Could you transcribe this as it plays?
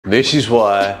This is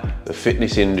why the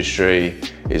fitness industry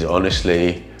is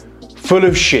honestly full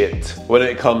of shit when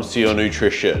it comes to your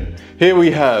nutrition. Here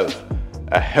we have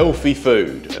a healthy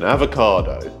food, an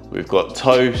avocado. We've got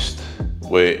toast,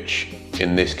 which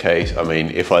in this case, I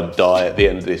mean, if I die at the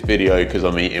end of this video because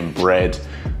I'm eating bread,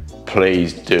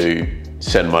 please do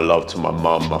send my love to my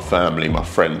mum, my family, my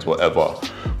friends, whatever.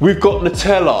 We've got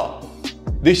Nutella.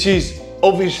 This is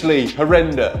obviously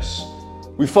horrendous.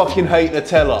 We fucking hate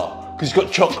Nutella because it's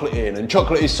got chocolate in, and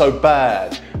chocolate is so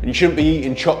bad, and you shouldn't be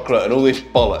eating chocolate and all this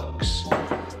bollocks.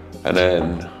 And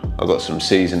then I got some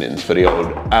seasonings for the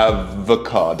old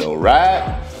avocado,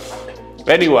 right?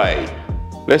 Anyway,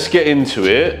 let's get into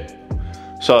it.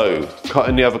 So,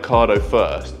 cutting the avocado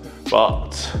first,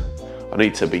 but I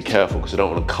need to be careful because I don't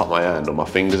want to cut my hand or my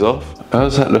fingers off.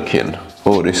 How's that looking?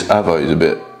 Oh, this avo is a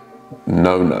bit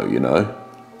no-no, you know.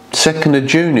 2nd of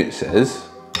June it says.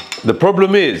 The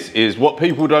problem is what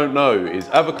people don't know is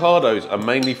avocados are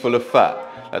mainly full of fat.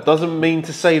 That doesn't mean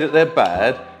to say that they're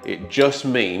bad, it just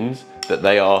means that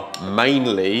they are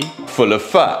mainly full of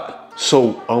fat.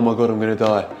 Salt, oh my God, I'm gonna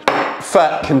die.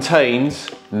 Fat contains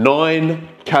 9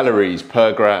 calories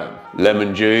per gram.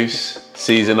 Lemon juice,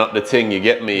 season up the ting, you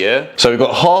get me, yeah? So we've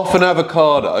got half an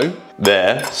avocado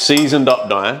there, seasoned up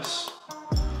nice,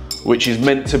 which is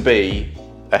meant to be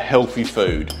a healthy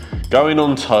food. Going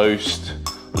on toast,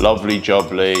 lovely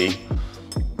jubbly.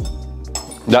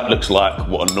 That looks like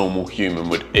what a normal human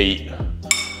would eat.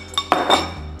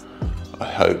 I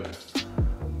hope.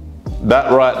 That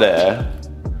right there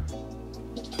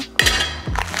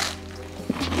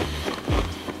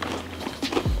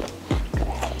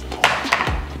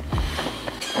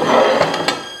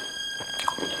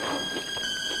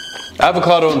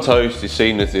avocado on toast is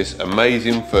seen as this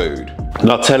amazing food.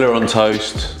 Nutella on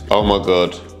toast, oh my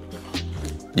God,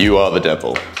 you are the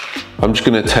devil. I'm just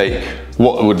gonna take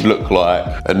what would look like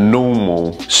a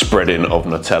normal spreading of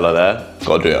Nutella there.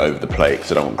 Gotta do it over the plate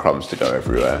because I don't want crumbs to go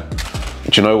everywhere.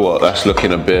 Do you know what, that's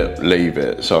looking a bit, leave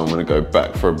it, so I'm gonna go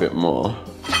back for a bit more.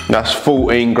 That's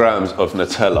 14 grams of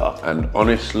Nutella, and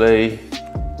honestly,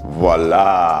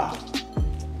 voila.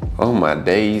 Oh my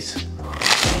days.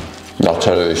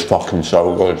 Nutella is fucking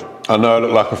so good. I know I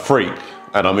look like a freak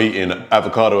and I'm eating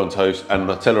avocado on toast and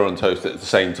Nutella on toast at the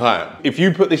same time. If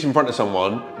you put this in front of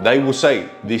someone, they will say,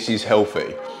 this is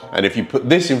healthy. And if you put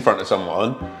this in front of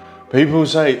someone, people will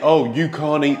say, oh, you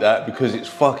can't eat that because it's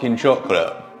fucking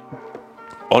chocolate.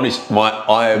 Honest,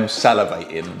 I am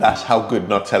salivating. That's how good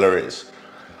Nutella is.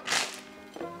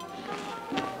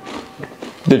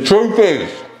 The truth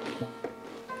is,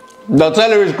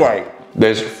 Nutella is great.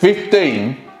 There's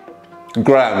 15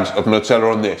 grams of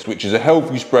Nutella on this, which is a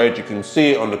healthy spread. You can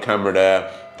see it on the camera there.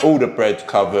 All the bread's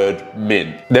covered,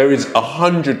 mint. There is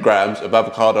 100 grams of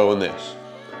avocado on this.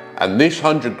 And this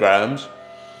 100 grams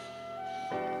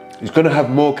is gonna have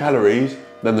more calories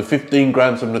than the 15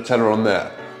 grams of Nutella on there.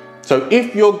 So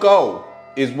if your goal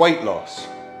is weight loss,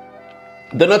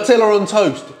 the Nutella on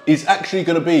toast is actually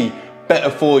gonna be better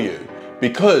for you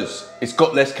because it's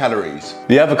got less calories.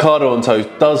 The avocado on toast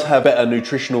does have better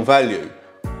nutritional value,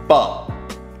 but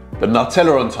the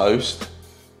Nutella on toast,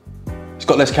 it's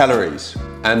got less calories.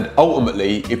 And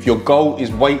ultimately, if your goal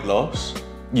is weight loss,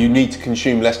 you need to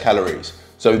consume less calories.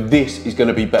 So this is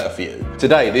gonna be better for you.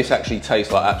 Today, this actually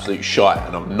tastes like absolute shite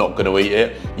and I'm not gonna eat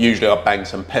it. Usually I bang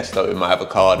some pesto in my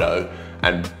avocado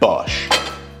and bosh.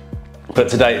 But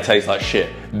today it tastes like shit.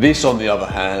 This, on the other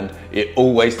hand, it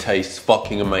always tastes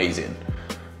fucking amazing.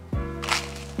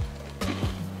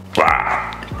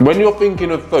 When you're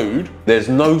thinking of food, there's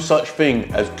no such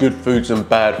thing as good foods and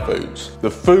bad foods.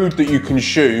 The food that you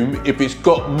consume, if it's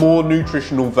got more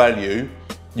nutritional value,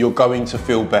 you're going to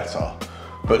feel better.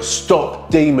 But stop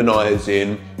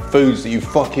demonizing foods that you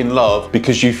fucking love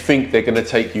because you think they're gonna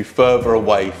take you further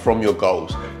away from your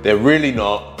goals. They're really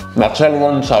not. Nutella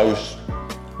on toast,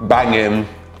 banging,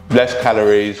 less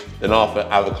calories than half an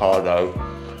avocado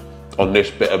on this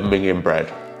bit of minging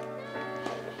bread.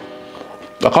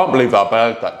 I can't believe how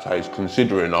bad that tastes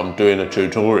considering I'm doing a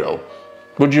tutorial.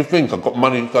 What do you think? I've got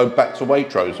money to go back to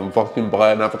Waitrose and fucking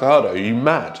buy an avocado? Are you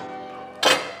mad?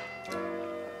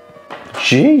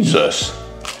 Jesus.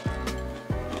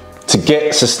 To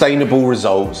get sustainable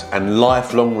results and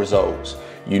lifelong results,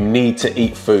 you need to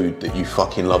eat food that you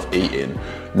fucking love eating,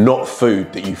 not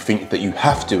food that you think that you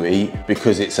have to eat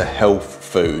because it's a health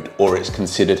food or it's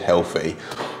considered healthy.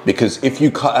 Because if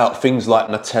you cut out things like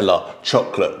Nutella,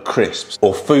 chocolate, crisps,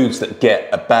 or foods that get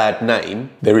a bad name,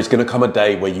 there is gonna come a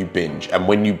day where you binge. And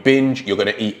when you binge, you're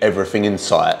gonna eat everything in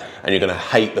sight and you're gonna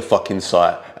hate the fucking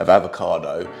sight of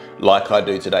avocado like I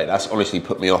do today. That's honestly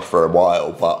put me off for a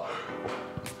while, but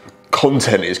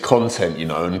content is content, you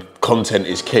know, and content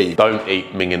is key. Don't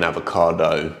eat minging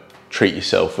avocado. Treat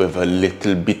yourself with a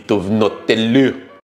little bit of Nutella.